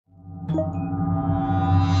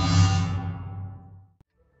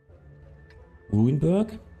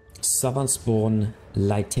Ruinberg, Southern Spawn,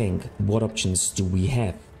 Light Tank. What options do we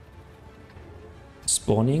have?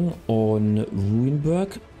 Spawning on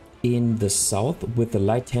Ruinberg in the south with the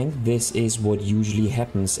Light Tank, this is what usually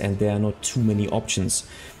happens, and there are not too many options.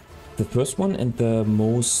 The first one and the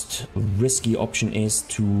most risky option is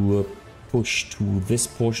to push to this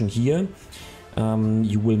portion here.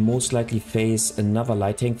 You will most likely face another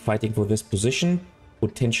Light Tank fighting for this position,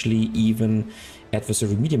 potentially even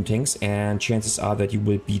adversary medium tanks, and chances are that you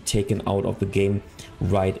will be taken out of the game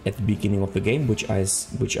right at the beginning of the game, which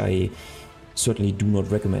I certainly do not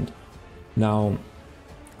recommend. Now,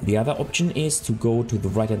 the other option is to go to the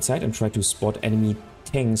right hand side and try to spot enemy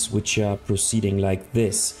tanks which are proceeding like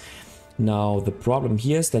this. Now, the problem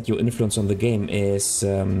here is that your influence on the game is,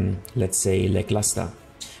 let's say, lackluster.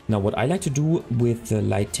 Now, what I like to do with the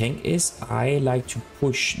light tank is I like to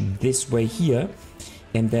push this way here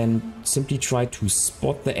and then simply try to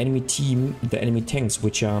spot the enemy team, the enemy tanks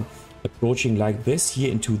which are approaching like this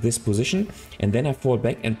here into this position, and then I fall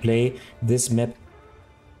back and play this map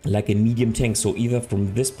like a medium tank, so either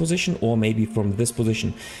from this position or maybe from this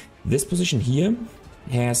position. This position here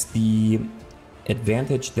has the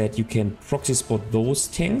advantage that you can proxy spot those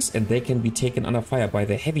tanks and they can be taken under fire by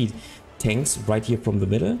the heavy tanks right here from the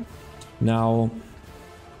middle. Now,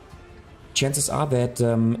 chances are that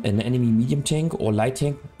an enemy medium tank or light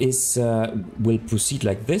tank is will proceed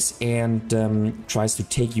like this and tries to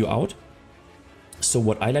take you out. So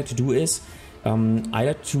what I like to do is I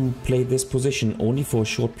like to play this position only for a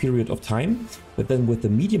short period of time, but then with the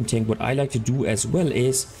medium tank what I like to do as well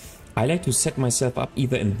is I like to set myself up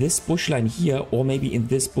either in this bush line here or maybe in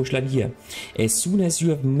this bush line here. As soon as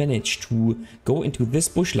you have managed to go into this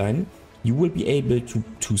bush line, you will be able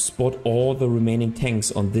to spot all the remaining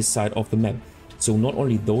tanks on this side of the map. So not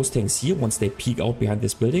only those tanks here once they peek out behind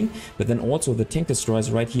this building, but then also the tank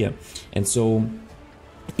destroyers right here. And so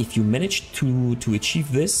if you manage to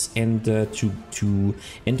achieve this and to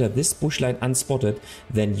enter this bush line unspotted,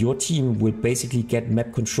 then your team will basically get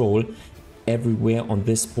map control everywhere on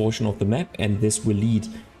this portion of the map, and this will lead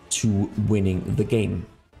to winning the game.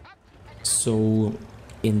 So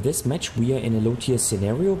in this match we are in a low tier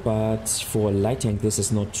scenario, but for a light tank this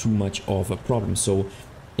is not too much of a problem. So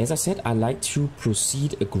as I said, I like to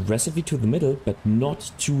proceed aggressively to the middle, but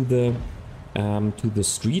not to the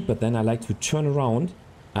street, but then I like to turn around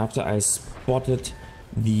after I spotted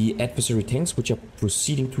the adversary tanks which are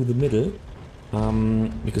proceeding to the middle,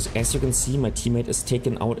 because as you can see my teammate is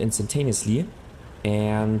taken out instantaneously,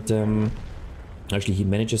 and actually he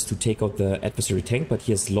manages to take out the adversary tank, but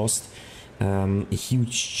he has lost a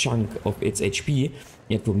huge chunk of its HP,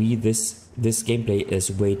 and for me this gameplay is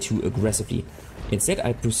way too aggressively. Instead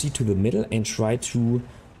I proceed to the middle and try to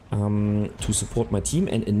support my team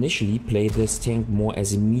and initially play this tank more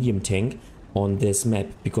as a medium tank on this map,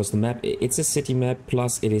 because the map, it's a city map,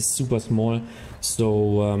 plus it is super small,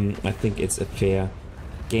 so I think it's a fair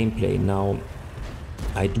gameplay. Now,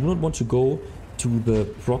 I do not want to go to the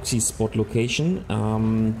proxy spot location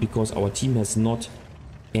because our team has not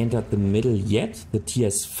entered the middle yet. The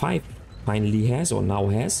TS5 finally has, or now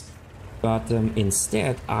has, but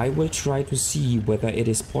instead I will try to see whether it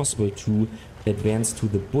is possible to advance to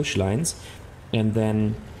the bush lines and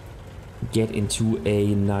then get into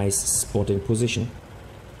a nice spotting position.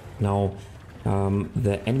 Now,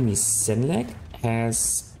 the enemy Senlag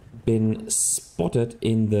has been spotted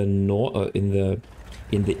in the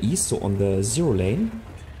in the east, so on the 0 lane,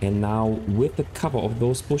 and now with the cover of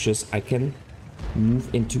those bushes I can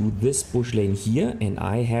move into this bush lane here, and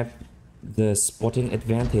I have the spotting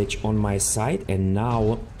advantage on my side, and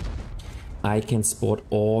now I can spot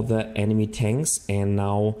all the enemy tanks, and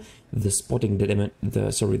now the spotting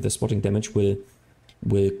damage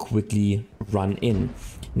will quickly run in.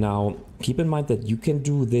 Now keep in mind that you can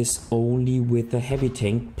do this only with the heavy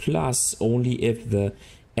tank, plus only if the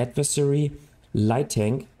adversary light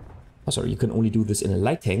tank, you can only do this in a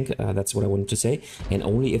light tank, that's what I wanted to say, and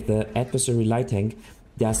only if the adversary light tank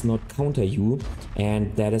does not counter you,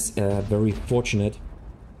 and that is a very fortunate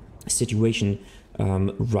situation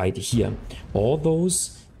right here. All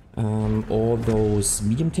those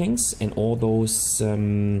medium tanks and all those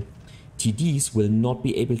TDs will not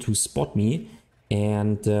be able to spot me,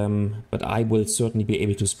 and but I will certainly be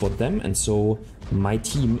able to spot them, and so my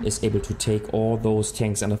team is able to take all those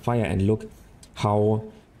tanks under fire, and look how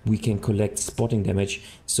we can collect spotting damage.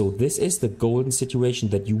 So this is the golden situation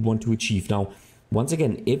that you want to achieve. Now, once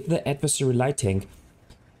again, if the adversary light tank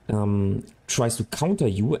tries to counter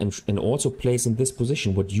you and also plays in this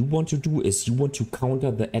position, what you want to do is you want to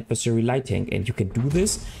counter the adversary light tank, and you can do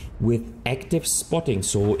this with active spotting.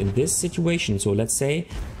 So in this situation, so let's say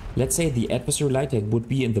the adversary light tank would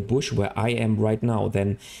be in the bush where I am right now,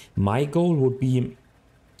 then my goal would be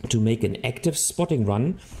to make an active spotting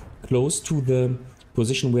run close to the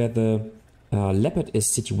position where the leopard is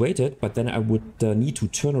situated, but then I would need to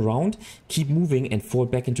turn around, keep moving and fall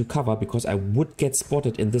back into cover because I would get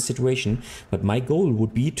spotted in this situation. But my goal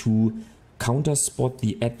would be to counter spot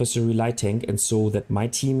the adversary light tank, and so that my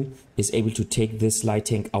team is able to take this light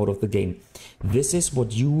tank out of the game. This is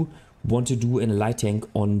what you want to do in a light tank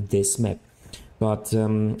on this map. But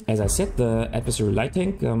as I said, the adversary light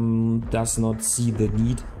tank does not see the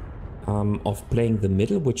need of playing the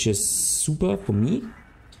middle, which is super for me.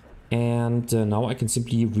 And now I can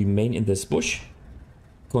simply remain in this bush,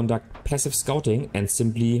 conduct passive scouting, and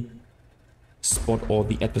simply spot all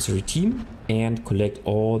the adversary team and collect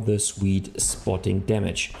all the sweet spotting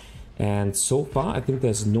damage. And so far, I think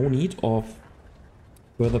there's no need of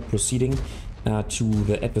further proceeding to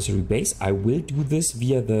the adversary base. I will do this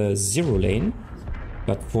via the 0 lane,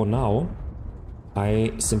 but for now,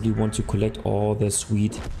 I simply want to collect all the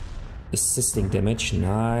sweet assisting damage.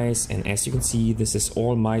 Nice. And as you can see, this is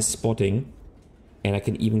all my spotting, and I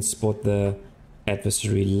can even spot the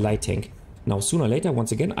adversary light tank. Now sooner or later,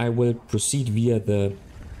 once again, I will proceed via the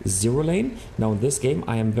 0 lane. Now in this game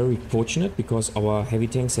I am very fortunate because our heavy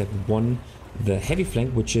tanks have won the heavy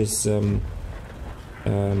flank, which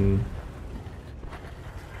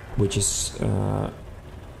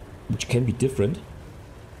can be different.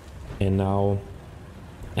 And now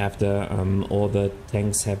after all the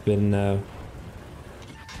tanks have been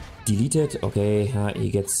deleted, okay,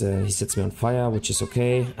 he sets me on fire, which is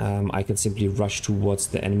okay. I can simply rush towards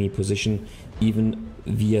the enemy position even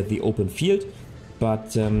via the open field,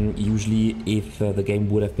 but usually if the game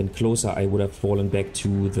would have been closer, I would have fallen back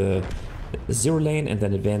to the 0 lane and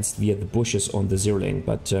then advanced via the bushes on the 0 lane.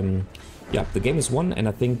 But yeah, the game is won, and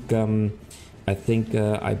I think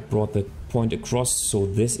I brought the point across. So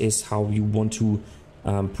this is how you want to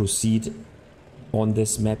proceed on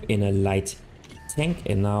this map in a light tank.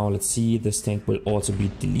 And now let's see, this tank will also be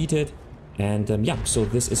deleted, and yeah, so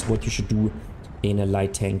this is what you should do in a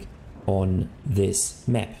light tank on this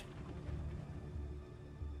map.